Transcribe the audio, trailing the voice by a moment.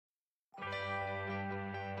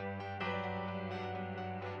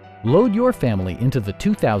Load your family into the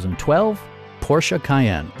 2012 Porsche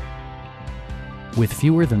Cayenne. With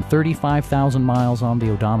fewer than 35,000 miles on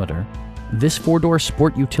the odometer, this four-door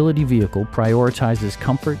sport utility vehicle prioritizes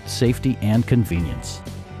comfort, safety, and convenience.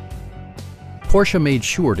 Porsche made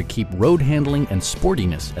sure to keep road handling and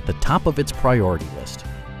sportiness at the top of its priority list.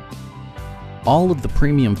 All of the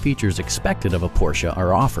premium features expected of a Porsche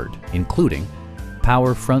are offered, including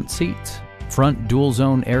power front seats, front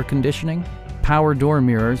dual-zone air conditioning, power door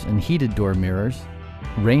mirrors and heated door mirrors,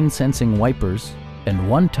 rain-sensing wipers, and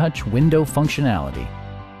one-touch window functionality.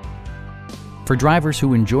 For drivers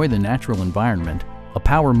who enjoy the natural environment, a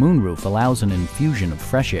power moonroof allows an infusion of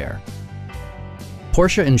fresh air.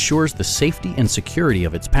 Porsche ensures the safety and security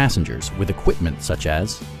of its passengers with equipment such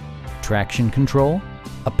as traction control,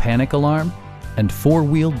 a panic alarm, and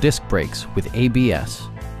four-wheel disc brakes with ABS.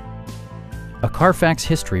 A Carfax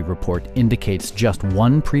history report indicates just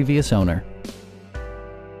one previous owner.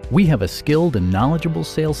 We have a skilled and knowledgeable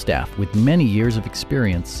sales staff with many years of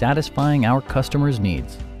experience satisfying our customers'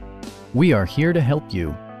 needs. We are here to help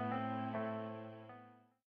you.